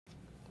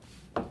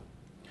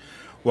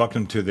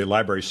Welcome to the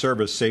Library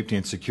Service Safety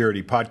and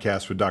Security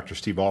Podcast with Dr.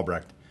 Steve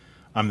Albrecht.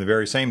 I'm the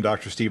very same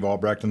Dr. Steve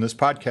Albrecht, and this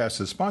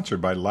podcast is sponsored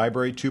by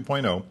Library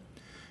 2.0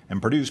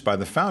 and produced by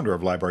the founder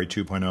of Library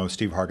 2.0,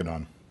 Steve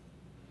Hargadon.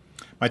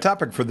 My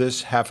topic for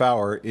this half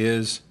hour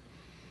is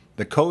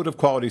the Code of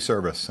Quality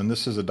Service, and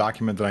this is a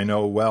document that I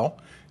know well.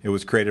 It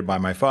was created by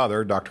my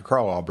father, Dr.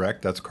 Carl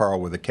Albrecht. That's Carl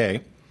with a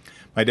K.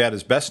 My dad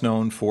is best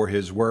known for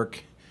his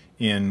work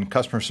in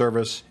customer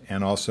service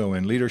and also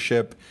in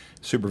leadership,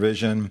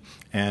 supervision,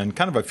 and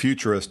kind of a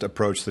futurist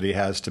approach that he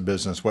has to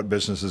business, what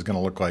business is going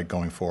to look like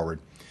going forward.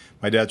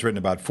 My dad's written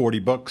about 40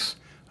 books.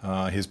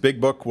 His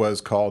big book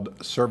was called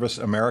Service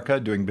America,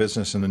 Doing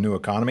Business in the New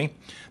Economy.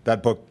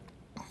 That book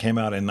came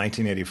out in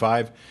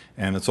 1985,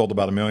 and it sold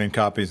about 1 million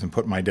copies and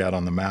put my dad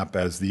on the map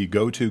as the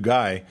go-to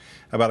guy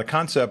about a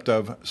concept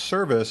of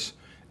service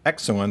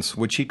excellence,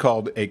 which he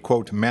called a,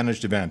 quote,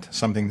 managed event,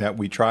 something that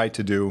we try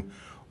to do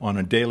on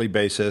a daily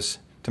basis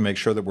to make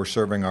sure that we're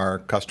serving our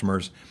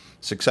customers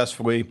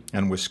successfully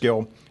and with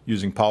skill,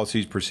 using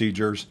policies,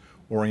 procedures,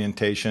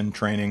 orientation,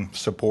 training,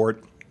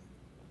 support,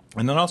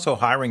 and then also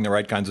hiring the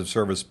right kinds of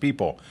service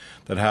people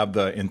that have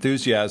the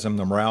enthusiasm,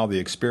 the morale, the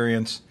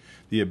experience,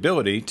 the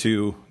ability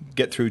to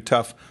get through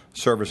tough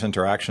service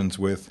interactions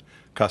with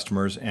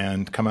customers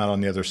and come out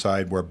on the other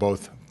side where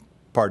both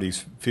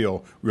parties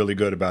feel really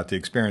good about the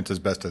experience as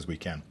best as we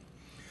can.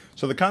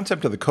 So the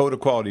concept of the Code of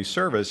Quality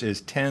Service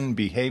is 10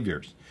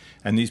 behaviors.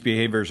 And these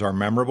behaviors are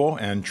memorable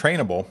and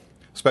trainable,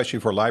 especially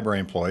for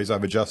library employees.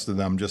 I've adjusted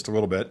them just a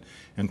little bit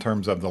in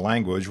terms of the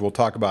language. We'll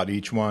talk about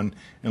each one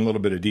in a little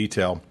bit of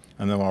detail,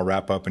 and then I'll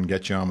wrap up and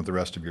get you on with the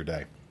rest of your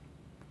day.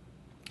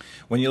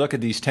 When you look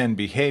at these 10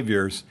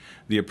 behaviors,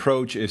 the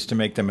approach is to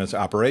make them as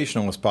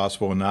operational as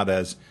possible and not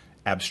as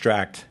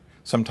abstract.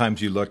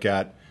 Sometimes you look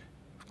at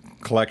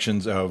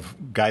collections of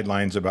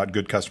guidelines about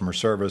good customer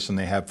service, and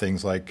they have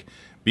things like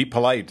be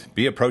polite,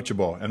 be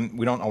approachable, and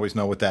we don't always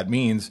know what that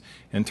means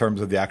in terms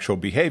of the actual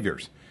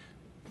behaviors.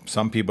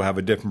 Some people have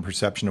a different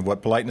perception of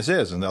what politeness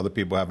is, and other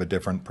people have a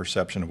different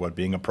perception of what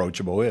being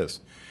approachable is.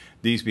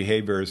 These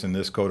behaviors in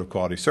this Code of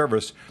Quality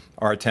Service,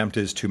 our attempt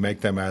is to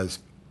make them as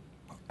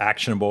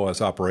actionable,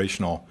 as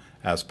operational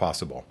as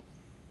possible.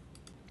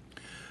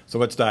 So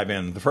let's dive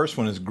in. The first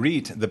one is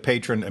greet the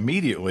patron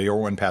immediately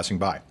or when passing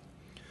by.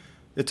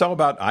 It's all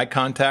about eye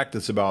contact.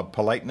 It's about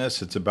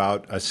politeness. It's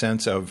about a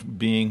sense of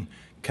being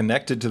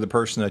connected to the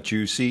person that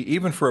you see,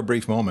 even for a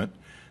brief moment,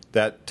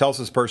 that tells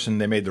this person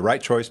they made the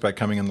right choice by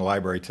coming in the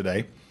library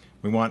today.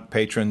 We want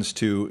patrons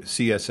to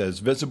see us as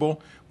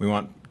visible. We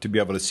want to be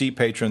able to see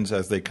patrons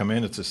as they come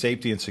in. It's a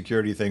safety and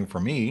security thing for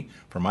me,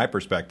 from my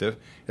perspective.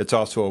 It's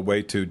also a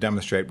way to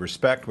demonstrate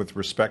respect with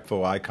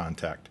respectful eye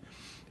contact.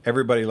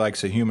 Everybody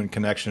likes a human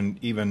connection,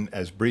 even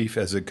as brief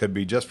as it could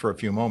be, just for a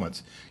few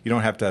moments. You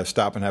don't have to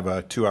stop and have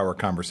a 2-hour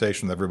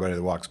conversation with everybody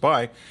that walks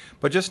by,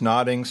 but just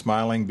nodding,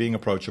 smiling, being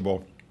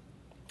approachable,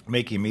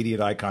 make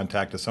immediate eye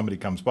contact as somebody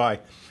comes by.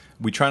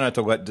 We try not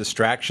to let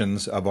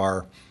distractions of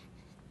our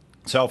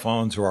cell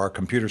phones or our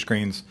computer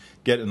screens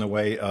get in the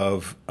way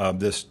of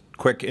this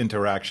quick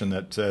interaction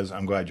that says,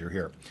 I'm glad you're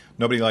here.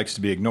 Nobody likes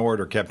to be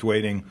ignored or kept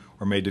waiting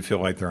or made to feel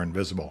like they're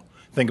invisible.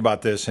 Think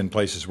about this in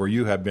places where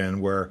you have been,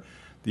 where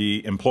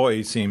the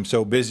employees seem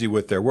so busy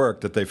with their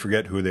work that they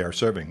forget who they are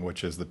serving,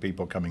 which is the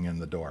people coming in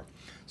the door.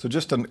 So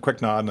just a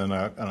quick nod and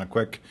a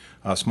quick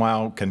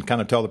smile can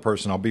kind of tell the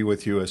person I'll be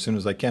with you as soon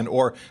as I can,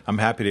 or I'm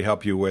happy to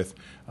help you with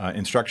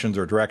instructions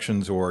or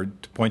directions or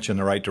to point you in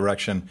the right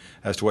direction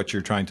as to what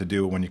you're trying to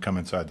do when you come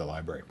inside the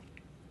library.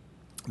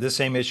 This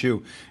same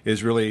issue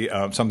is really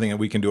something that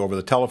we can do over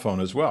the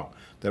telephone as well,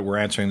 that we're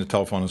answering the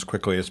telephone as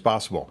quickly as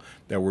possible,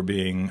 that we're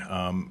being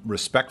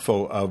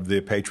respectful of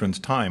the patron's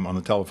time on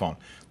the telephone,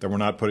 that we're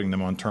not putting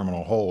them on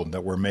terminal hold,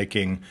 that we're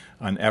making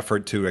an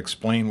effort to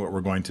explain what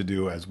we're going to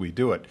do as we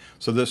do it.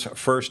 So this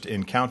first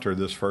encounter,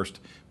 this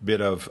first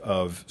bit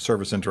of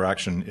service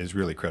interaction is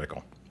really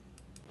critical.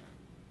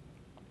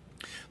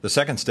 The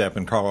second step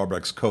in Carl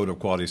Albrecht's Code of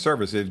Quality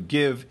Service is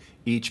give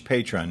each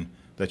patron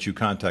that you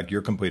contact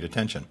your complete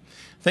attention.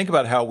 Think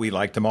about how we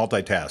like to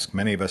multitask.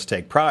 Many of us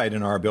take pride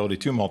in our ability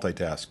to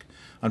multitask.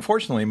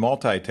 Unfortunately,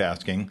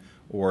 multitasking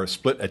or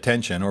split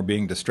attention or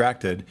being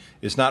distracted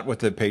is not what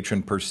the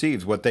patron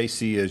perceives. What they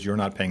see is you're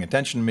not paying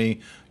attention to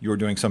me, you're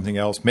doing something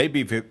else.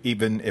 Maybe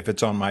even if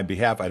it's on my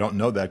behalf, I don't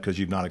know that because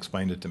you've not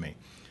explained it to me.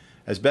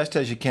 As best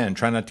as you can,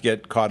 try not to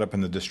get caught up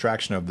in the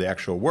distraction of the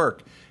actual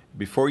work.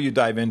 Before you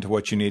dive into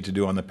what you need to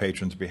do on the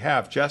patron's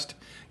behalf, just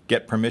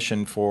get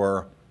permission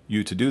for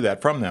you to do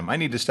that from them. I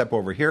need to step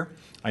over here.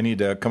 I need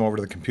to come over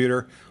to the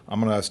computer. I'm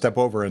going to step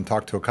over and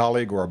talk to a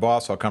colleague or a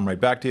boss. I'll come right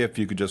back to you. If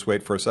you could just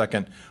wait for a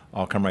second,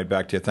 I'll come right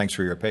back to you. Thanks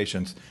for your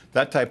patience.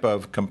 That type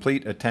of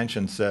complete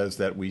attention says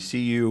that we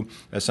see you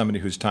as somebody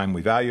whose time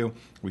we value.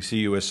 We see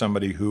you as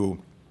somebody who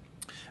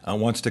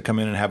wants to come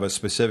in and have a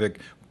specific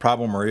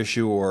problem or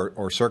issue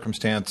or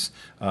circumstance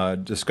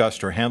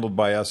discussed or handled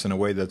by us in a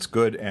way that's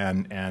good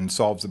and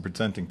solves the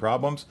presenting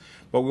problems.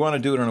 But we want to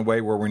do it in a way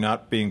where we're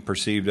not being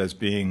perceived as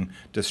being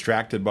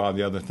distracted by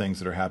the other things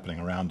that are happening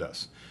around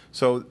us.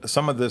 So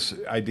some of this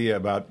idea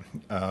about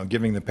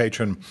giving the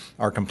patron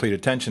our complete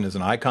attention is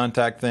an eye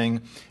contact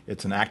thing.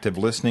 It's an active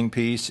listening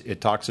piece.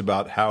 It talks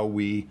about how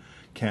we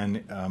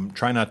can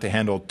try not to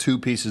handle two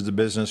pieces of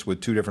business with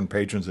two different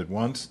patrons at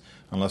once,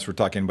 unless we're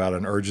talking about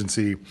an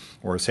urgency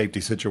or a safety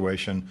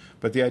situation.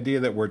 But the idea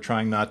that we're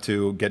trying not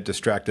to get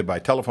distracted by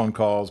telephone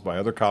calls, by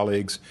other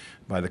colleagues,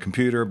 by the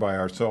computer, by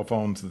our cell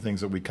phones, the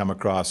things that we come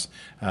across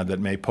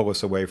that may pull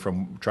us away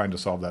from trying to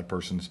solve that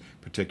person's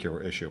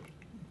particular issue.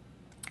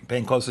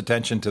 Paying close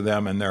attention to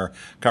them and their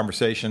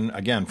conversation,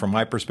 again, from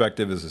my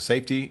perspective, is a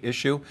safety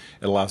issue.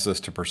 It allows us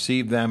to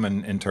perceive them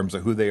in terms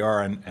of who they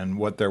are and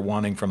what they're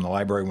wanting from the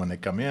library when they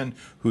come in,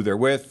 who they're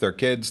with, their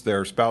kids,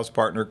 their spouse,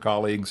 partner,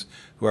 colleagues,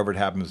 whoever it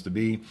happens to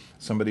be.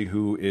 Somebody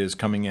who is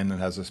coming in and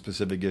has a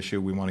specific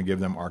issue, we want to give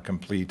them our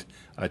complete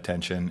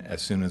attention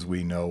as soon as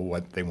we know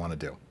what they want to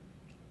do.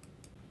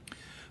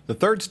 The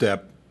third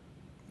step,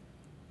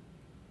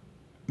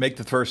 make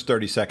the first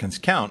 30 seconds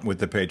count with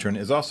the patron,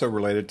 is also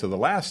related to the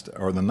last,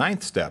 or the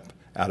ninth step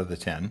out of the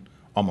 10,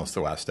 almost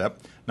the last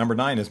step. Number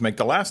 9 is make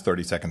the last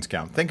 30 seconds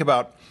count. Think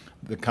about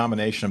the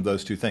combination of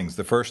those two things.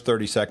 The first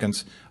 30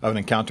 seconds of an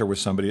encounter with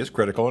somebody is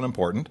critical and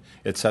important.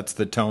 It sets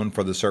the tone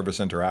for the service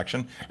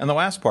interaction. And the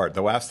last part,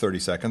 the last 30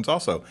 seconds,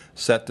 also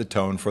set the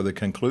tone for the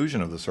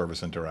conclusion of the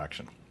service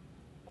interaction.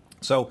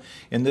 So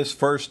in this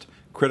first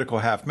critical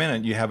half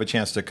minute, you have a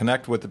chance to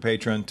connect with the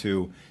patron,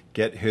 to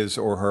get his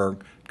or her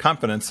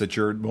confidence that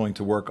you're willing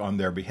to work on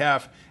their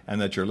behalf and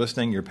that you're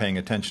listening, you're paying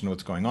attention to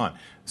what's going on.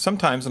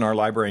 Sometimes in our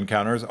library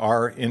encounters,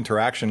 our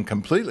interaction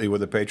completely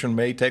with the patron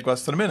may take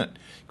less than a minute.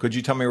 Could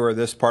you tell me where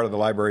this part of the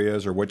library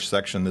is or which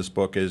section this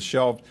book is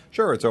shelved?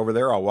 Sure, it's over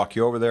there. I'll walk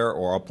you over there,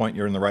 or I'll point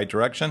you in the right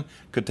direction.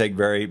 Could take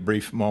very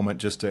brief moment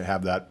just to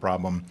have that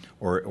problem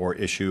or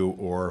issue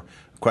or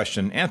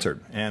question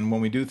answered. And when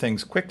we do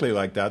things quickly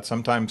like that,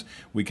 sometimes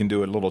we can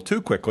do it a little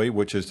too quickly,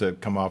 which is to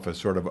come off as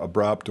sort of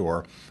abrupt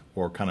or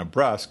kind of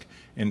brusque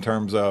in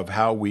terms of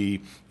how we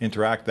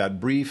interact. That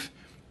brief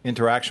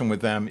interaction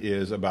with them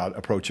is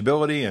about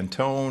approachability and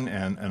tone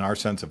and our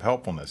sense of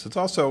helpfulness. It's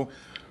also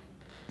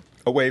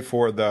a way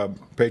for the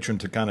patron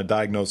to kind of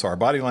diagnose our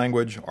body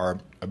language, our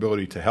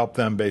ability to help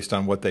them based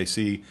on what they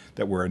see,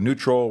 that we're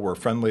neutral, we're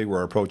friendly,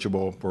 we're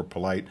approachable, we're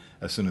polite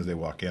as soon as they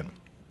walk in.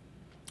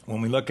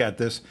 When we look at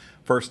this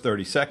first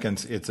 30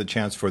 seconds, it's a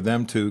chance for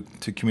them to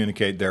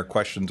communicate their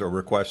questions or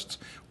requests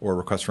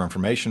for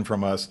information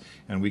from us,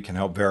 and we can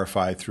help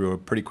verify through a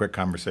pretty quick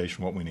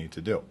conversation what we need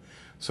to do.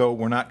 So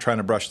we're not trying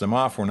to brush them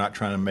off. We're not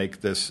trying to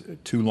make this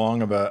too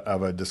long of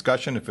a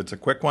discussion. If it's a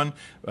quick one,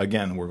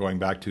 again, we're going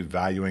back to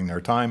valuing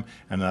their time,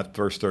 and that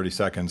first 30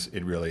 seconds,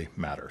 it really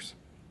matters.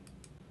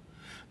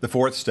 The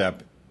fourth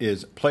step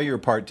is play your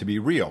part to be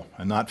real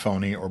and not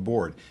phony or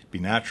bored. Be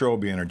natural,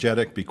 be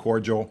energetic, be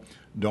cordial.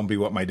 Don't be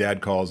what my dad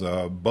calls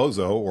a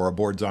bozo or a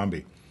bored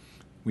zombie.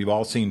 We've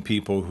all seen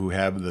people who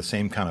have the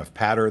same kind of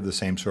patter, the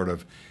same sort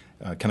of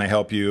can I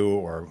help you,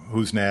 or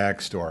who's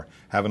next, or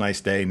have a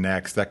nice day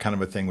next, that kind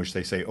of a thing, which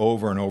they say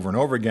over and over and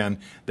over again.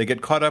 They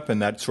get caught up in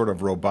that sort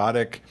of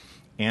robotic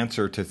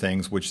answer to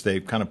things, which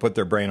they've kind of put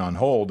their brain on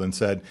hold and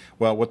said,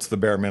 well, what's the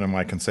bare minimum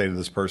I can say to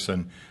this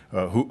person?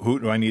 Who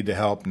do I need to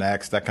help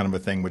next? That kind of a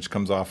thing, which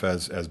comes off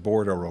as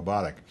bored or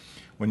robotic.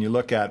 When you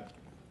look at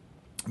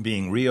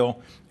being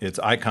real, it's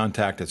eye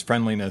contact, it's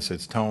friendliness,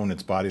 it's tone,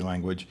 it's body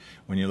language.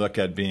 When you look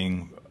at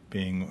being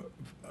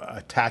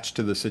attached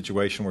to the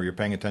situation where you're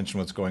paying attention to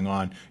what's going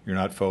on, you're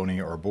not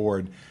phony or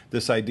bored.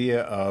 This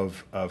idea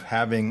of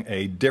having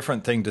a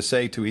different thing to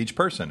say to each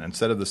person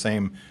instead of the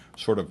same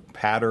sort of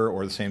patter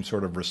or the same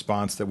sort of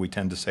response that we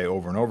tend to say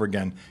over and over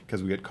again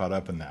because we get caught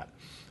up in that.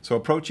 So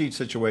approach each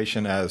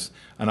situation as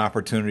an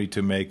opportunity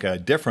to make a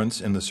difference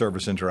in the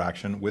service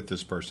interaction with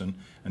this person,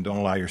 and don't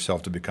allow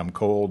yourself to become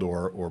cold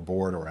or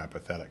bored or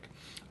apathetic.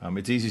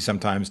 It's easy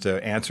sometimes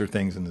to answer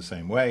things in the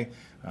same way,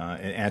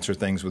 answer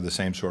things with the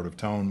same sort of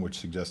tone, which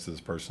suggests to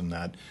this person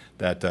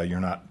that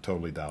you're not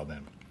totally dialed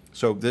in.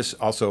 So this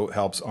also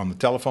helps on the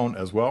telephone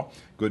as well.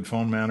 Good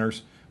phone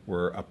manners.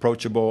 We're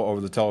approachable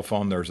over the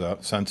telephone. There's a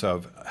sense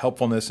of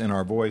helpfulness in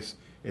our voice.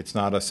 It's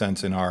not a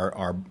sense in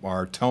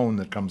our tone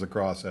that comes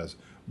across as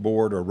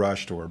bored or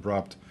rushed or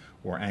abrupt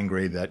or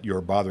angry that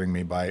you're bothering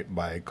me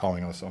by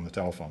calling us on the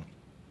telephone.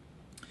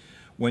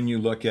 When you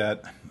look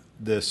at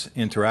this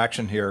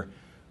interaction here,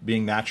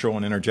 being natural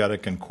and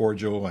energetic and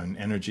cordial and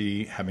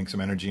energy, having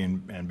some energy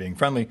and being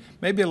friendly,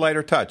 maybe a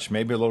lighter touch,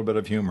 maybe a little bit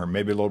of humor,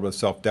 maybe a little bit of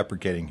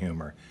self-deprecating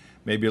humor,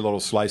 maybe a little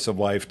slice of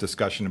life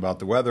discussion about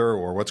the weather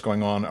or what's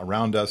going on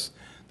around us,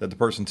 that the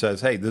person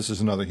says, hey, this is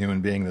another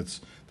human being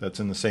that's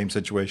in the same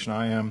situation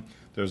I am.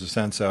 There's a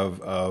sense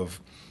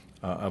of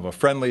a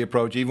friendly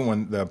approach, even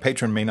when the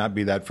patron may not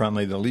be that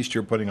friendly. At least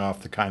you're putting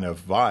off the kind of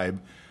vibe,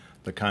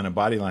 the kind of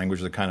body language,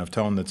 the kind of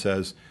tone that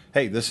says,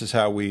 hey, this is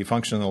how we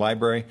function in the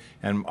library,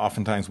 and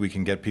oftentimes we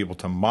can get people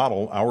to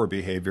model our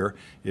behavior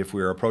if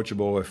we're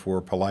approachable, if we're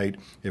polite,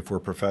 if we're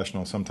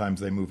professional. Sometimes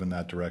they move in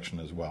that direction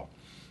as well.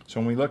 So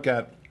when we look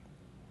at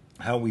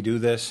How we do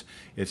this,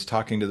 it's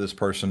talking to this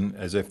person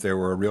as if they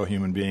were a real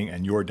human being,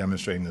 and you're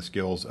demonstrating the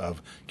skills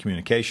of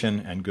communication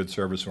and good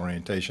service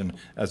orientation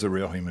as a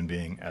real human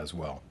being as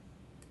well.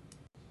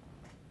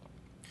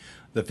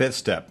 The fifth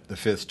step, the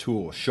fifth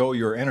tool, show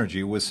your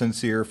energy with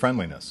sincere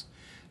friendliness.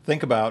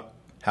 Think about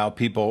how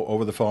people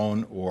over the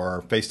phone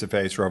or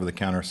face-to-face or over the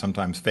counter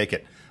sometimes fake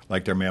it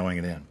like they're mailing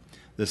it in.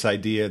 This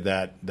idea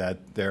that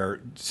they're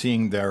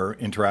seeing their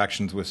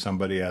interactions with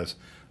somebody as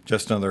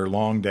just another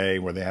long day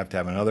where they have to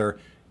have another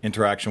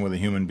interaction with a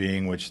human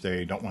being, which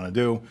they don't want to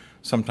do.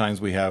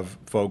 Sometimes we have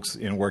folks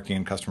working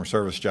in customer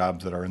service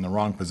jobs that are in the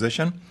wrong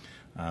position.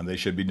 They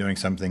should be doing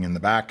something in the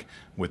back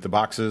with the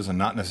boxes and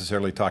not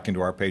necessarily talking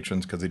to our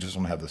patrons because they just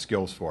don't have the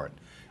skills for it.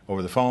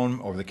 Over the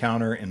phone, over the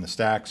counter, in the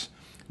stacks,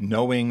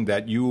 knowing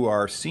that you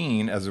are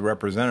seen as a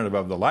representative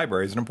of the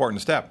library is an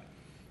important step.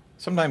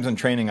 Sometimes in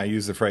training I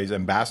use the phrase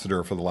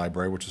ambassador for the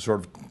library, which is sort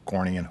of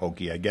corny and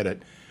hokey, I get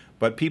it.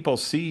 But people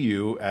see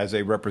you as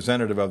a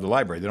representative of the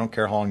library. They don't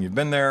care how long you've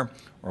been there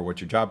or what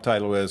your job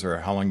title is or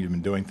how long you've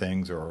been doing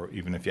things, or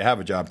even if you have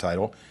a job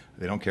title.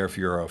 They don't care if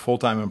you're a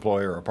full-time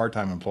employee or a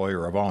part-time employee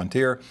or a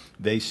volunteer.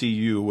 They see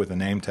you with a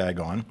name tag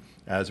on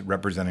as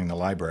representing the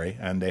library,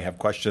 and they have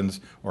questions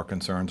or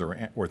concerns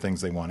or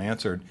things they want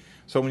answered.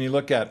 So when you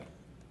look at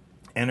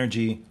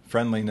energy,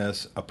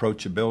 friendliness,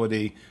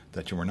 approachability,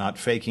 that you were not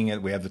faking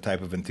it. We have the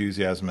type of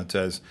enthusiasm that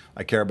says,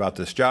 I care about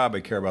this job, I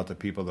care about the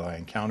people that I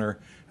encounter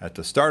at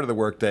the start of the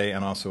workday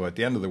and also at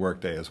the end of the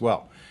workday as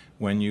well.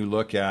 When you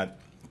look at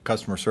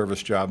customer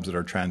service jobs that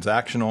are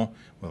transactional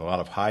with a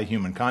lot of high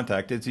human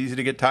contact, it's easy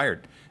to get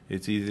tired.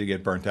 It's easy to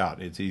get burnt out.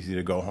 It's easy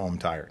to go home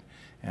tired.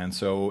 And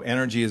so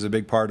energy is a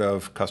big part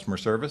of customer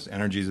service.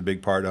 Energy is a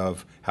big part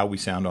of how we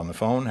sound on the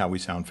phone, how we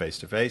sound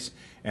face-to-face.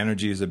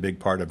 Energy is a big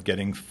part of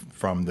getting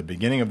from the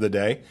beginning of the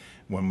day,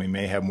 when we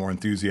may have more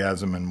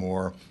enthusiasm and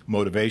more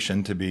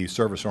motivation to be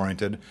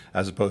service-oriented,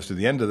 as opposed to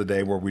the end of the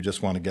day where we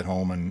just want to get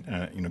home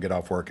and get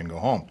off work and go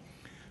home.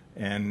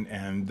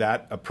 And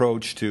that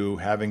approach to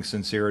having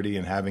sincerity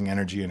and having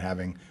energy and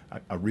having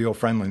a real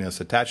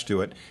friendliness attached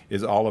to it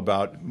is all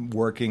about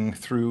working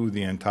through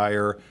the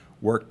entire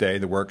workday,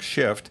 the work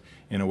shift,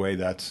 in a way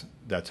that's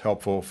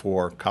helpful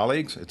for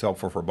colleagues, it's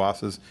helpful for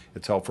bosses,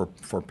 it's helpful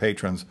for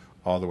patrons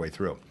all the way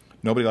through.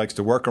 Nobody likes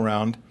to work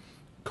around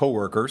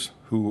coworkers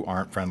who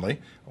aren't friendly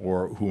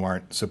or who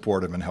aren't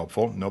supportive and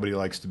helpful. Nobody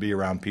likes to be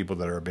around people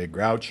that are a big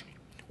grouch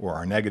or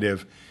are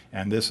negative,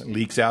 and this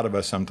leaks out of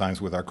us sometimes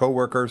with our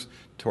coworkers,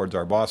 towards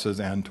our bosses,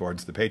 and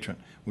towards the patron.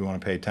 We want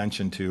to pay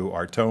attention to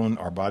our tone,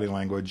 our body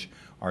language,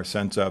 our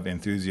sense of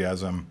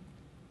enthusiasm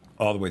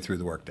all the way through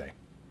the workday.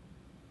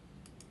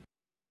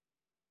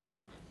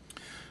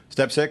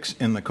 Step 6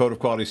 in the Code of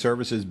Quality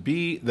Service is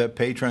be the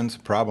patron's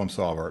problem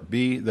solver.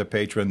 Be the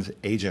patron's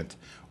agent.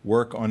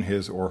 Work on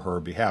his or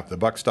her behalf. The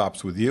buck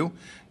stops with you.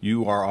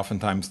 You are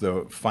oftentimes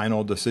the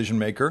final decision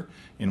maker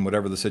in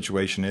whatever the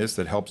situation is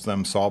that helps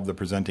them solve the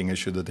presenting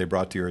issue that they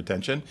brought to your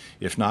attention.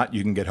 If not,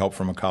 you can get help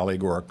from a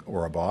colleague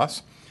or a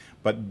boss.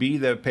 But be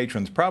the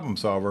patron's problem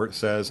solver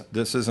says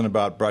this isn't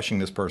about brushing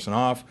this person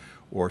off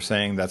or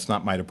saying that's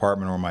not my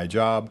department or my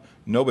job.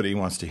 Nobody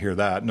wants to hear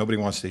that. Nobody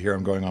wants to hear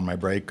I'm going on my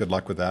break. Good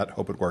luck with that.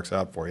 Hope it works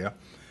out for you.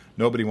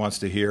 Nobody wants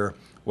to hear,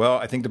 well,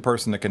 I think the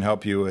person that can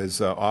help you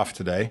is off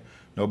today.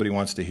 Nobody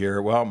wants to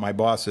hear, well, my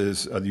boss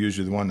is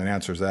usually the one that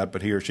answers that,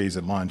 but he or she's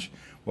at lunch.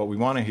 What we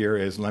want to hear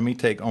is, let me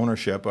take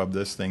ownership of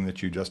this thing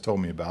that you just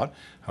told me about,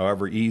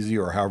 however easy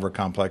or however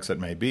complex it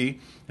may be.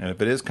 And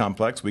if it is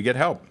complex, we get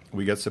help.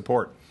 We get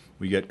support.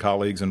 We get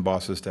colleagues and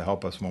bosses to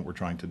help us in what we're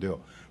trying to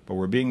do. But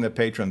we're being the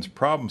patron's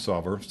problem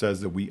solver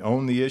says that we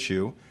own the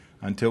issue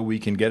until we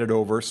can get it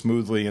over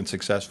smoothly and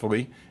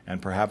successfully,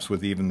 and perhaps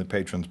with even the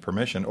patron's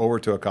permission, over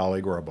to a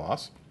colleague or a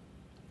boss.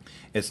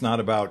 It's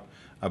not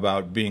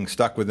about being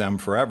stuck with them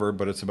forever,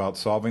 but it's about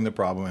solving the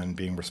problem and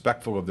being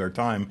respectful of their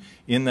time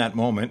in that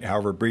moment,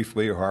 however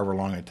briefly or however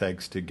long it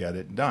takes to get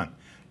it done.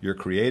 You're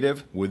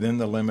creative within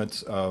the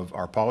limits of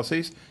our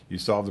policies. You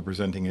solve the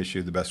presenting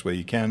issue the best way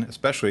you can,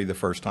 especially the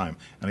first time.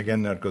 And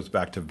again, that goes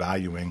back to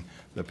valuing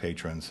the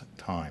patron's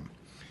time.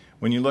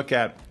 When you look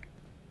at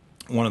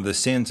one of the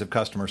sins of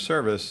customer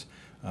service,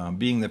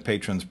 being the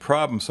patron's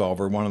problem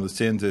solver, one of the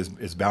sins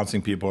is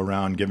bouncing people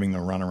around, giving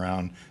them a run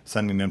around,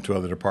 sending them to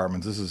other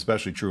departments. This is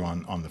especially true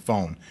on the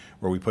phone,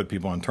 where we put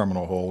people on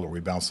terminal hold or we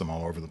bounce them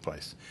all over the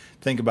place.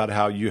 Think about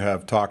how you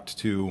have talked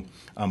to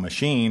a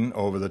machine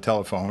over the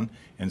telephone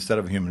instead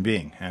of a human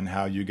being, and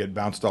how you get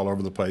bounced all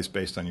over the place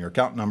based on your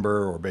account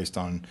number or based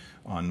on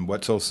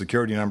what social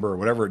security number or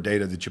whatever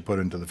data that you put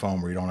into the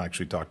phone, where you don't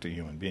actually talk to a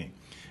human being.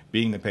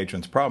 Being the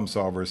patron's problem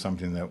solver is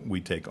something that we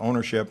take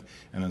ownership,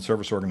 and in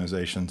service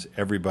organizations,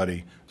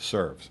 everybody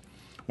serves.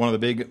 One of the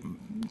big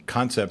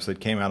concepts that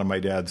came out of my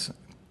dad's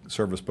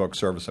service book,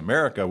 Service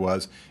America,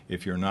 was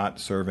if you're not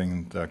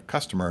serving the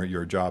customer,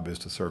 your job is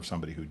to serve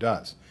somebody who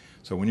does.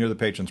 So when you're the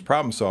patron's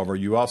problem solver,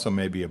 you also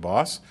may be a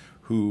boss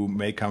who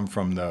may come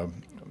from the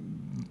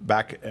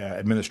back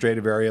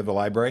administrative area of the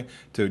library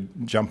to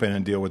jump in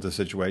and deal with the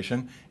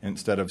situation,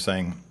 instead of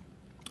saying,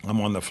 I'm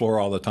on the floor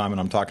all the time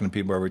and I'm talking to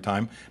people every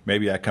time.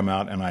 Maybe I come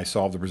out and I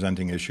solve the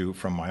presenting issue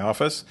from my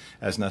office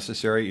as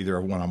necessary,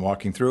 either when I'm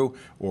walking through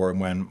or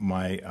when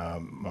my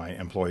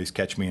employees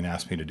catch me and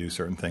ask me to do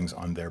certain things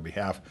on their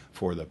behalf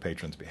for the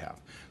patron's behalf.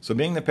 So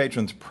being the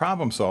patron's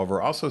problem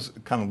solver also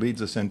kind of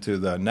leads us into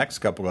the next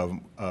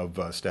couple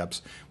of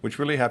steps, which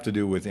really have to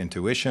do with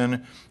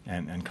intuition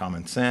and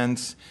common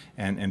sense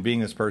and being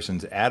this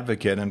person's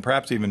advocate and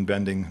perhaps even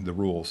bending the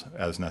rules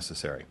as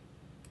necessary.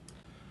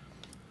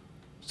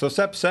 So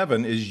step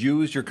 7 is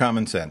use your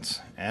common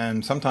sense.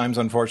 And sometimes,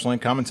 unfortunately,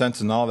 common sense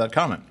is not all that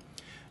common.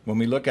 When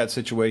we look at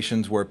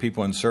situations where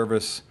people in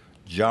service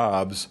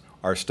jobs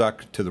are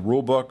stuck to the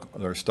rule book,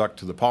 they're stuck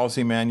to the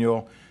policy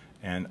manual,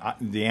 and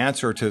the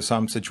answer to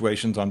some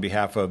situations on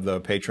behalf of the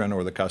patron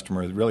or the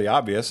customer is really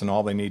obvious, and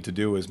all they need to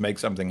do is make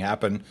something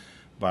happen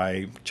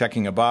by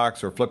checking a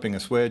box or flipping a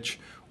switch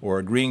or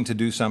agreeing to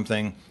do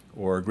something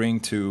or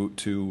agreeing to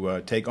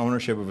take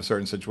ownership of a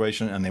certain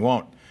situation, and they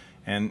won't.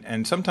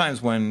 And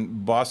sometimes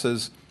when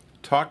bosses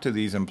talk to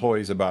these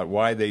employees about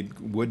why they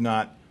would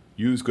not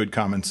use good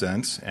common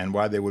sense and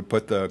why they would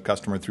put the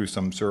customer through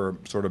some sort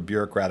of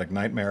bureaucratic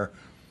nightmare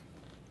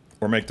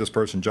or make this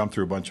person jump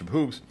through a bunch of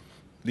hoops,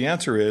 the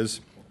answer is,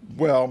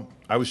 well,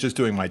 I was just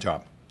doing my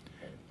job.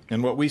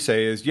 And what we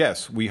say is,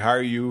 yes, we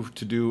hire you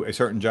to do a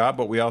certain job,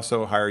 but we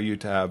also hire you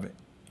to have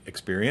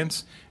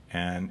experience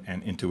and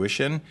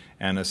intuition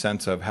and a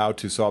sense of how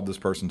to solve this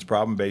person's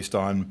problem based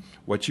on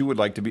what you would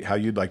like to be, how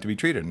you'd like to be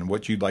treated and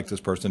what you'd like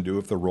this person to do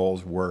if the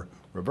roles were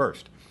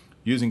reversed.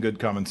 Using good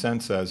common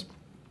sense says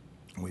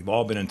we've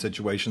all been in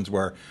situations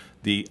where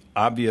the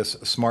obvious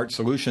smart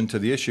solution to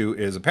the issue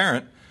is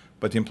apparent,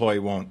 but the employee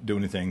won't do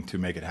anything to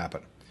make it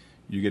happen.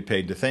 You get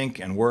paid to think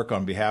and work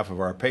on behalf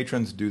of our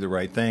patrons, do the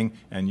right thing,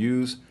 and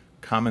use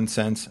common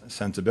sense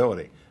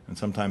sensibility. And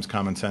sometimes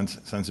common sense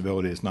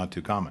sensibility is not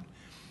too common.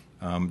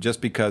 Just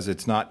because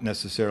it's not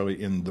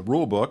necessarily in the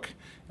rule book,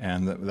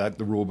 and that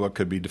the rule book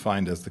could be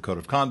defined as the code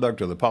of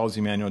conduct or the policy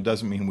manual,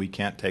 doesn't mean we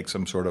can't take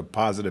some sort of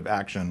positive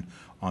action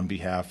on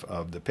behalf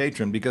of the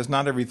patron, because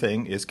not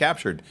everything is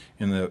captured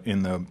in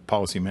the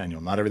policy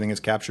manual. Not everything is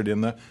captured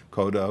in the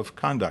code of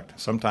conduct.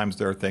 Sometimes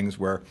there are things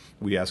where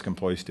we ask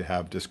employees to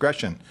have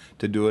discretion,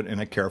 to do it in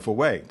a careful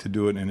way, to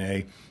do it in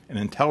an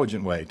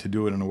intelligent way, to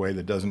do it in a way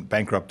that doesn't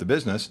bankrupt the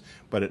business,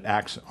 but it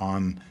acts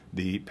on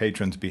the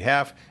patron's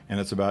behalf, and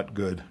it's about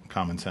good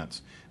common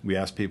sense. We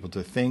ask people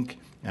to think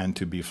and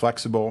to be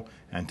flexible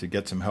and to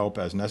get some help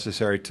as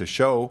necessary to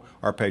show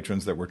our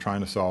patrons that we're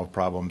trying to solve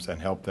problems and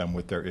help them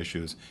with their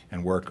issues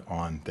and work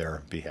on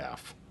their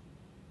behalf.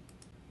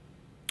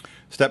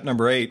 Step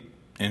number 8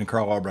 in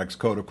Carl Albrecht's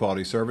Code of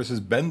Quality Service is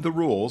bend the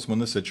rules when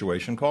the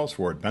situation calls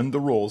for it. Bend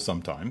the rules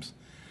sometimes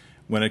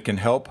when it can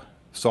help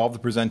solve the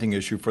presenting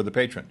issue for the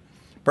patron.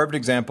 Perfect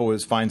example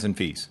is fines and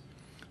fees.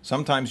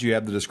 Sometimes you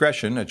have the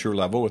discretion at your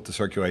level with the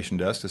circulation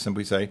desk to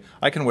simply say,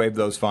 I can waive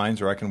those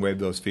fines or I can waive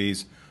those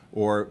fees.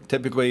 Or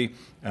typically,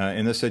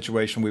 in this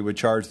situation, we would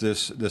charge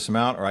this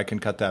amount, or I can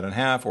cut that in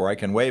half, or I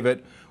can waive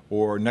it.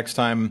 Or next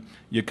time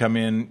you come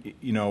in,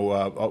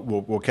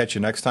 we'll catch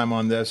you next time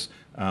on this.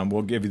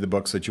 We'll give you the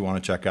books that you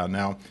want to check out.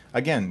 Now,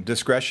 again,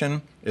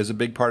 discretion is a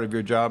big part of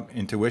your job.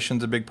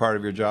 Intuition's a big part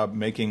of your job.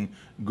 Making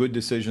good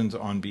decisions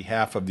on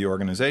behalf of the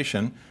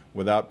organization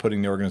without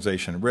putting the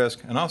organization at risk.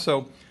 And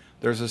also,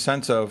 there's a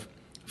sense of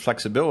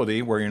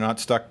flexibility where you're not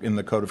stuck in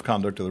the code of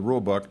conduct or the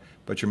rule book,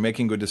 but you're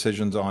making good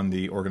decisions on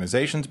the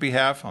organization's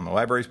behalf, on the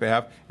library's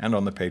behalf, and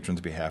on the patron's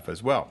behalf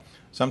as well.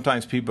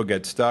 Sometimes people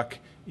get stuck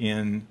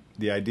in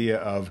the idea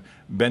of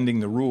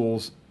bending the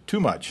rules too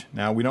much.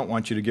 Now, we don't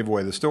want you to give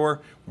away the store.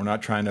 We're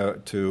not trying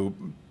to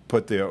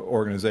put the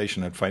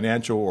organization at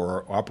financial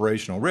or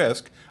operational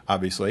risk,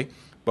 obviously,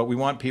 but we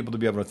want people to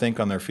be able to think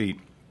on their feet.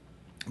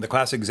 The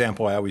classic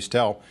example I always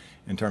tell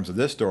in terms of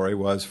this story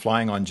was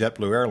flying on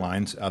JetBlue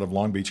Airlines out of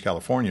Long Beach,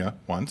 California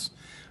once.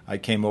 I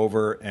came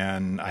over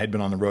and I had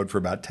been on the road for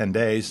about 10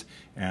 days,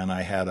 and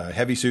I had a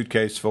heavy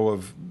suitcase full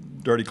of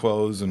dirty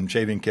clothes and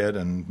shaving kit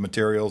and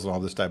materials and all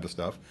this type of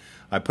stuff.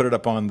 I put it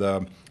up on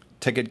the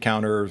ticket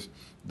counter,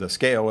 the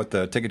scale at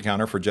the ticket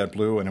counter for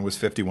JetBlue, and it was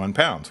 51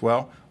 pounds.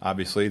 Well,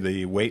 obviously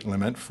the weight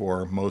limit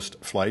for most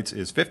flights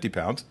is 50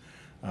 pounds.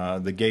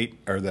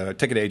 The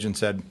ticket agent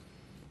said,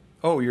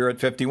 oh, you're at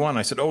 51.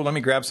 I said, oh, let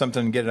me grab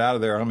something and get it out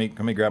of there. Let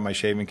me grab my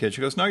shaving kit.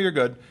 She goes, no, you're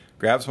good.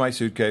 Grabs my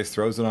suitcase,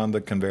 throws it on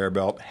the conveyor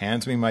belt,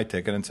 hands me my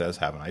ticket, and says,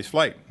 have a nice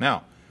flight.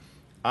 Now,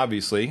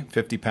 obviously,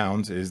 50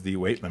 pounds is the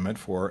weight limit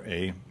for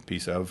a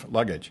piece of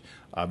luggage.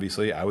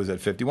 Obviously, I was at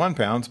 51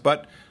 pounds,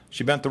 but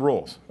she bent the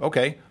rules.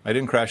 Okay, I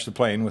didn't crash the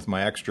plane with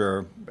my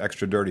extra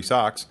dirty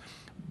socks,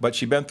 but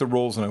she bent the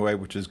rules in a way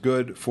which is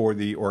good for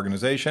the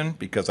organization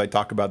because I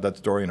talk about that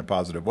story in a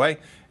positive way,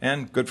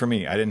 and good for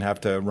me. I didn't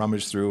have to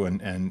rummage through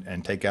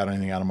and take out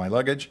anything out of my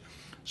luggage.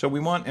 So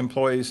we want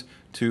employees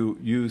to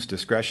use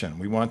discretion.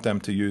 We want them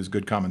to use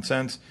good common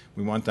sense.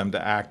 We want them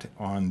to act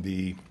on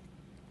the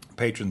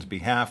patron's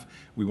behalf.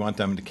 We want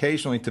them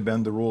occasionally to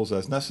bend the rules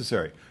as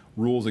necessary.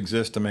 rules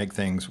exist to make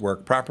things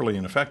work properly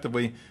and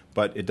effectively,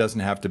 but it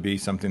doesn't have to be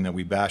something that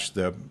we bash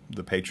the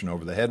patron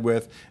over the head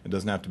with. It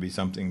doesn't have to be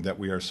something that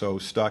we are so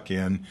stuck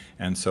in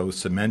and so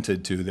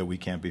cemented to that we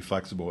can't be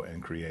flexible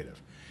and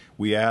creative.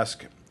 We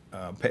ask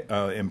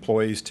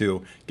employees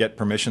to get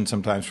permission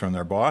sometimes from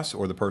their boss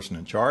or the person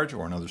in charge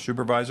or another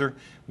supervisor.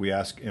 We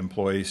ask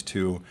employees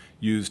to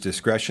use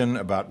discretion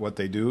about what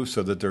they do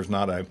so that there's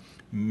not a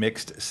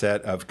mixed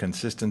set of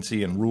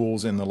consistency and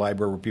rules in the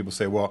library where people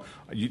say, well,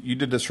 you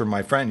did this for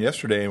my friend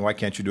yesterday, and why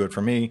can't you do it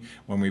for me?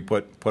 When we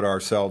put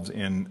ourselves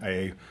in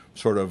a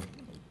sort of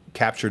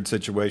captured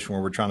situation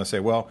where we're trying to say,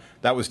 well,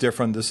 that was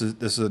different. This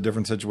is a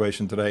different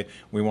situation today.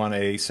 We want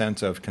a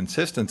sense of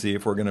consistency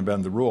if we're going to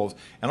bend the rules.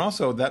 And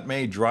also that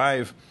may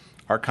drive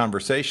our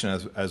conversation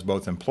as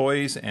both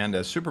employees and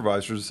as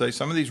supervisors to say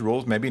some of these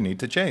rules maybe need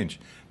to change.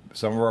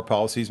 Some of our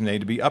policies need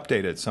to be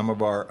updated. Some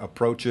of our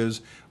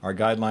approaches, our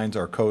guidelines,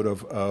 our code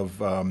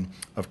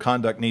of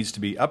conduct needs to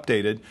be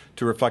updated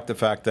to reflect the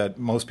fact that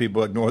most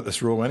people ignore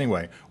this rule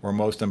anyway, or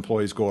most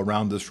employees go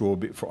around this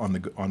rule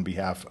on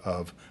behalf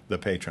of the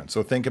patron.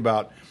 So think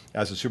about,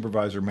 as a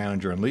supervisor,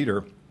 manager, and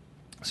leader,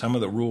 some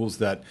of the rules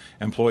that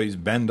employees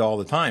bend all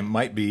the time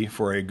might be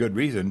for a good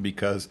reason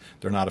because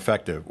they're not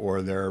effective,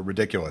 or they're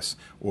ridiculous,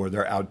 or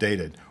they're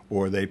outdated,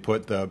 or they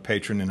put the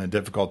patron in a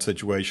difficult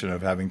situation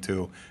of having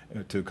to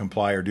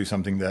comply or do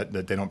something that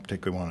they don't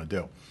particularly want to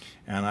do.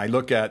 And I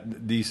look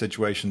at these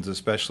situations,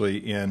 especially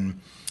in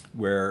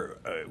where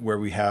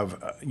we have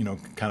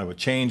kind of a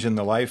change in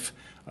the life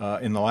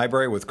in the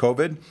library with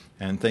COVID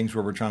and things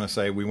where we're trying to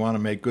say we want to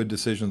make good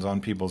decisions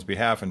on people's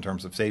behalf in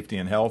terms of safety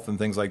and health and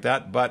things like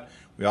that, but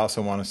we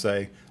also want to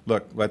say,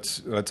 look,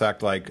 let's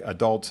act like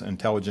adults,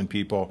 intelligent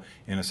people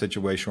in a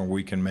situation where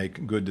we can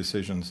make good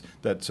decisions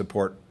that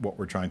support what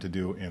we're trying to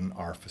do in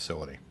our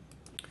facility.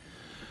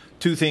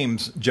 Two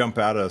themes jump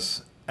at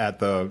us at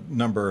the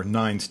number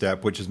 9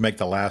 step, which is make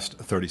the last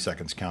 30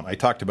 seconds count. I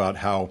talked about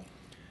how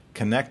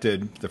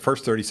connected the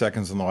first 30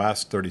 seconds and the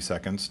last 30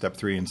 seconds, step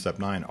 3 and step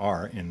 9,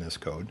 are in this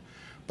code.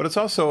 But it's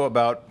also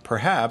about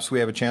perhaps we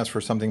have a chance for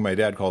something my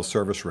dad calls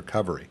service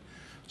recovery.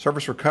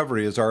 Service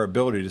recovery is our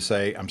ability to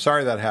say, I'm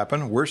sorry that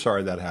happened. We're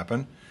sorry that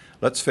happened.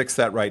 Let's fix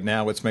that right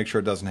now. Let's make sure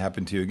it doesn't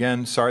happen to you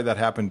again. Sorry that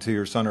happened to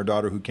your son or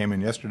daughter who came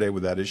in yesterday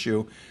with that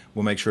issue.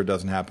 We'll make sure it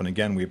doesn't happen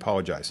again. We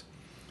apologize.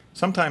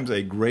 Sometimes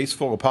a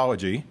graceful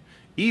apology,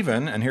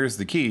 even, and here's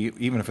the key,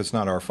 even if it's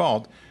not our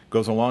fault,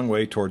 goes a long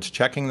way towards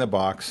checking the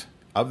box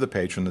of the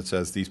patron that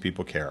says these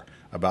people care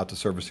about the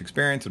service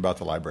experience, about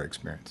the library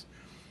experience.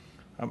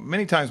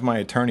 Many times my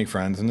attorney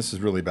friends, and this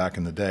is really back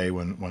in the day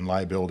when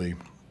liability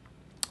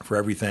for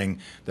everything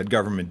that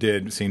government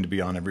did seemed to be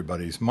on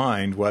everybody's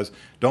mind, was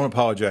don't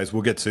apologize,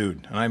 we'll get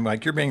sued. And I'm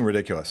like, you're being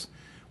ridiculous.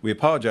 We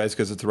apologize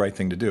because it's the right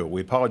thing to do.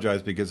 We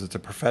apologize because it's a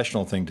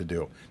professional thing to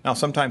do. Now,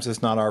 sometimes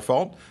it's not our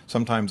fault.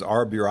 Sometimes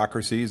our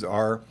bureaucracies,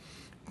 our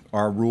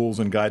rules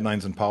and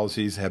guidelines and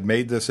policies have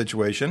made this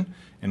situation,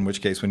 in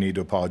which case we need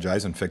to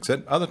apologize and fix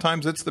it. Other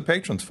times it's the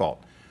patron's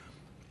fault.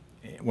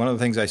 One of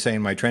the things I say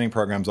in my training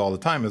programs all the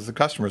time is the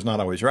customer is not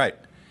always right.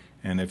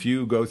 And if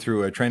you go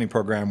through a training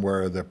program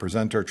where the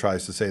presenter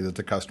tries to say that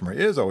the customer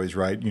is always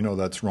right, you know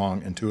that's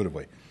wrong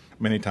intuitively.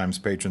 Many times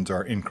patrons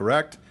are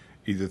incorrect,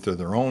 either through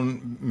their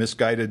own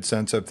misguided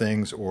sense of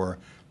things, or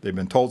they've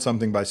been told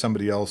something by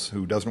somebody else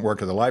who doesn't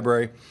work at the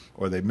library,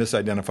 or they've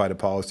misidentified a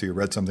policy or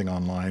read something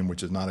online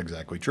which is not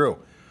exactly true.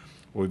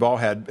 We've all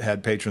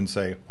had patrons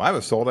say, well, I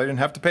was told I didn't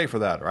have to pay for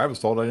that, or I was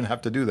told I didn't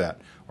have to do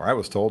that, or I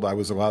was told I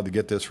was allowed to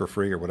get this for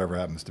free, or whatever it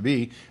happens to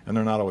be, and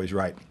they're not always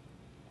right.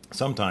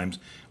 Sometimes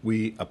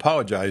we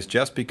apologize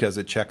just because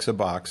it checks a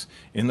box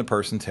in the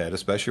person's head,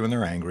 especially when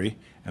they're angry,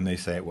 and they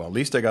say, well, at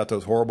least I got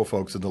those horrible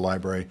folks at the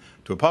library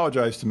to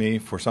apologize to me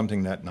for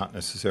something that not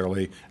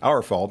necessarily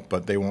our fault,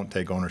 but they won't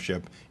take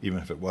ownership even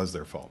if it was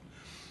their fault.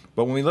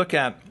 But when we look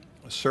at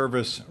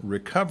service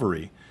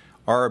recovery,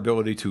 our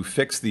ability to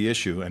fix the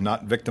issue and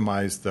not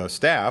victimize the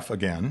staff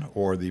again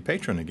or the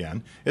patron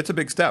again, it's a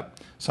big step.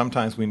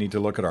 Sometimes we need to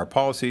look at our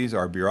policies,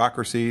 our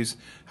bureaucracies,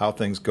 how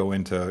things go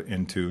into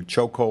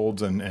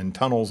chokeholds and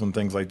tunnels and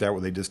things like that where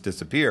they just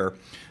disappear.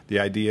 The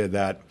idea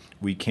that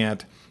we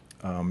can't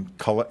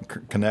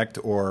connect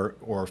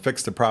or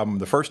fix the problem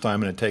the first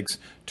time and it takes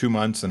 2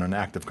 months and an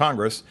act of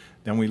Congress,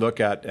 then we look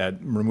at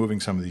removing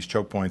some of these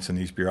choke points and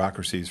these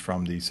bureaucracies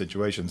from these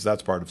situations.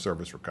 That's part of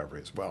service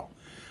recovery as well.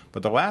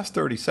 But the last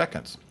 30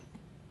 seconds,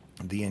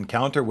 the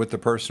encounter with the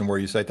person where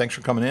you say, thanks for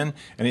coming in,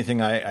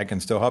 anything I can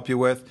still help you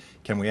with?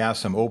 Can we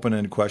ask some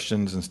open-ended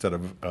questions instead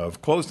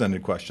of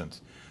closed-ended questions?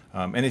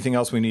 Anything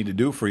else we need to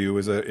do for you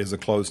is a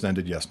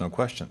closed-ended yes-no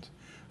questions.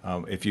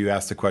 If you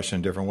ask the question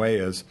a different way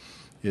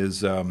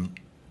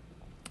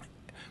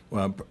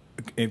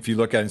if you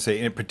look at it and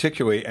say,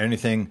 particularly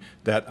anything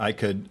that I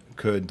could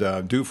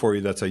do for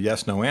you that's a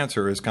yes/no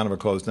answer is kind of a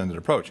closed-ended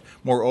approach.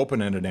 More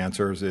open-ended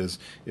answers is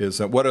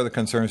what are the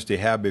concerns do you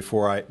have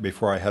before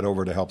I head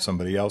over to help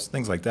somebody else?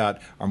 Things like that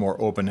are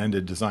more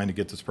open-ended, designed to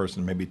get this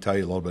person to maybe tell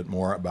you a little bit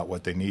more about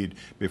what they need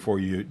before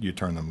you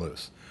turn them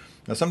loose.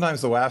 Now,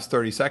 sometimes the last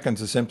 30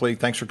 seconds is simply,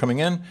 thanks for coming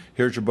in.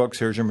 Here's your books.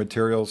 Here's your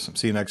materials.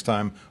 See you next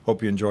time.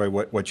 Hope you enjoy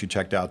what you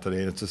checked out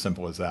today. And it's as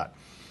simple as that.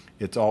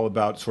 It's all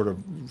about sort of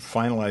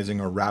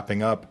finalizing or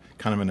wrapping up,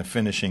 kind of in a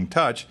finishing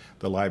touch,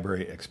 the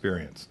library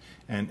experience.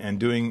 And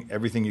doing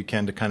everything you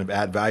can to kind of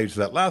add value to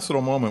that last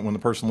little moment when the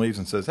person leaves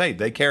and says, hey,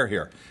 they care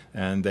here.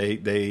 And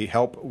they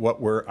help what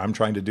I'm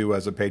trying to do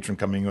as a patron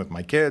coming in with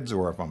my kids,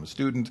 or if I'm a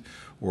student,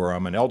 or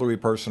I'm an elderly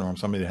person, or I'm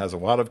somebody that has a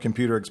lot of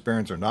computer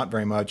experience or not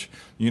very much.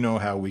 You know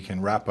how we can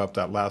wrap up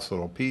that last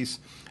little piece.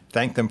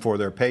 Thank them for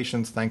their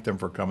patience. Thank them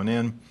for coming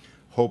in.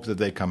 Hope that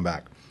they come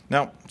back.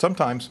 Now,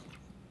 sometimes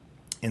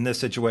in this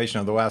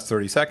situation of the last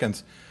 30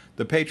 seconds,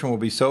 the patron will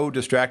be so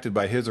distracted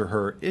by his or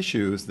her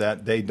issues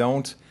that they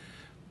don't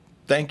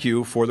thank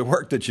you for the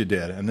work that you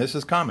did. And this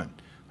is common.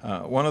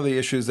 One of the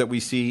issues that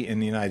we see in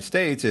the United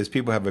States is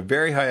people have a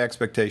very high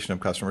expectation of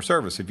customer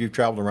service. If you've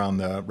traveled around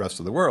the rest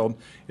of the world,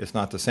 it's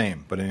not the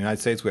same. But in the United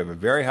States, we have a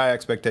very high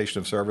expectation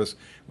of service.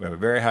 We have a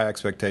very high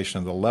expectation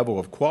of the level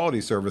of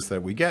quality service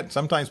that we get.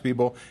 Sometimes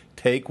people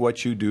take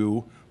what you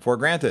do for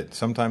granted.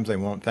 Sometimes they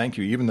won't thank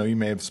you, even though you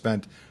may have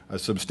spent a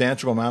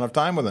substantial amount of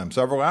time with them,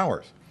 several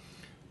hours.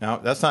 Now,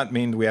 that's not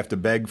mean we have to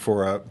beg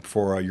for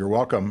a you're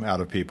welcome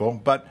out of people,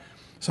 but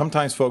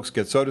sometimes folks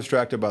get so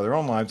distracted by their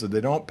own lives that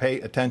they don't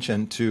pay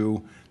attention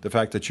to the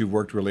fact that you've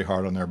worked really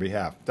hard on their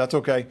behalf. That's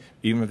okay.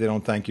 Even if they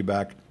don't thank you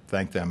back,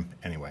 thank them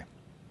anyway.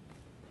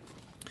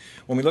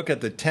 When we look at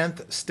the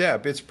 10th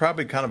step, it's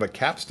probably kind of a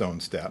capstone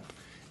step,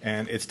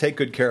 and it's take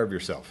good care of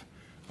yourself.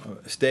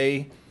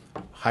 Stay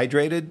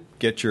hydrated,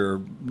 get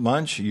your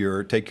lunch,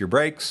 take your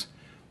breaks,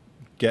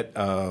 get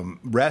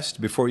rest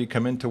before you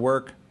come into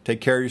work,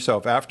 take care of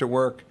yourself after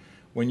work.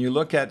 When you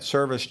look at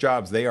service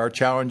jobs, they are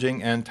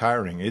challenging and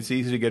tiring. It's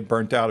easy to get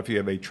burnt out if you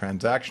have a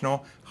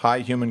transactional, high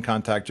human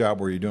contact job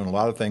where you're doing a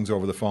lot of things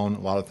over the phone, a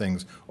lot of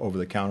things over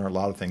the counter, a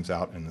lot of things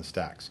out in the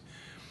stacks.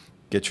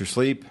 Get your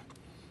sleep,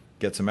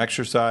 get some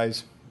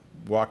exercise,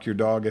 walk your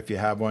dog if you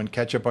have one,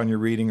 catch up on your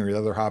reading or your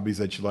other hobbies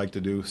that you like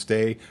to do.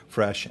 Stay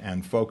fresh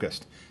and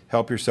focused.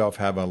 Help yourself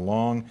have a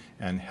long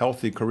and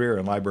healthy career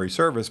in library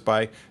service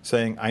by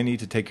saying, I need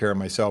to take care of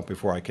myself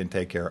before I can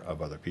take care of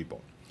other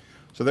people.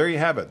 So there you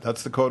have it.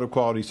 That's the Code of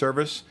Quality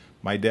Service,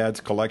 my dad's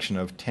collection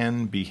of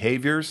 10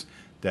 behaviors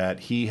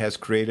that he has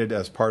created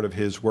as part of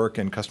his work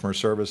in customer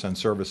service and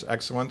service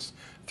excellence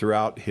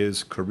throughout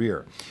his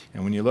career.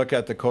 And when you look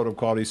at the Code of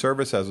Quality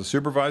Service as a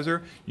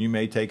supervisor, you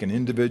may take an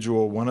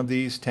individual one of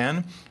these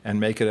 10 and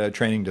make it a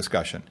training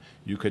discussion.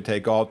 You could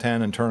take all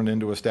 10 and turn it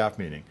into a staff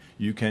meeting.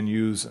 You can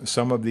use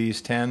some of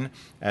these 10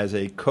 as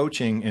a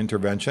coaching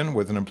intervention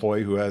with an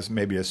employee who has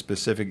maybe a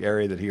specific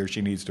area that he or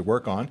she needs to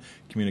work on,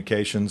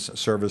 communications,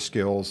 service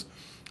skills,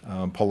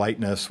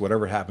 politeness,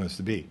 whatever it happens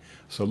to be.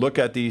 So look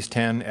at these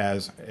 10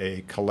 as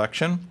a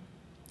collection,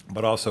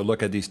 but also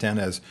look at these 10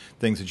 as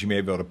things that you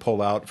may be able to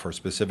pull out for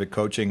specific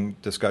coaching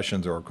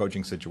discussions or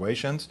coaching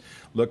situations.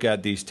 Look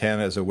at these 10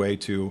 as a way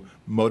to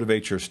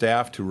motivate your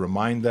staff, to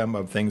remind them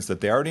of things that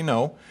they already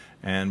know,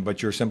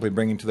 but you're simply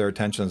bringing to their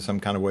attention some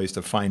kind of ways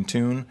to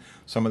fine-tune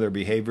some of their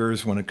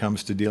behaviors when it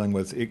comes to dealing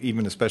with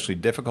even especially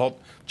difficult,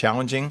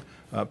 challenging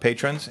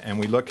patrons. And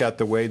we look at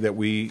the way that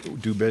we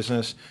do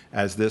business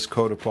as this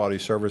Code of Quality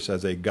Service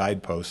as a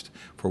guidepost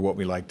for what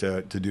we like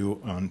to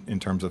do in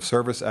terms of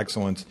service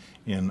excellence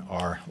in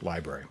our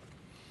library.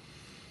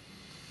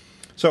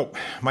 So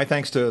my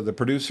thanks to the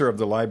producer of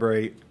the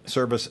Library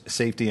Service,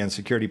 Safety, and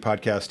Security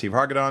podcast, Steve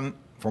Hargadon.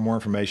 For more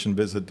information,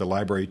 visit the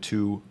Library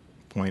 2.0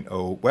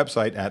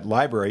 website at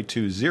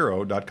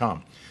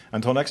library20.com.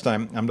 Until next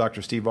time, I'm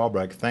Dr. Steve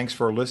Albrecht. Thanks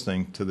for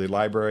listening to the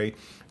Library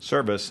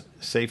Service,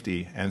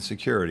 Safety, and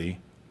Security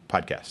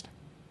podcast.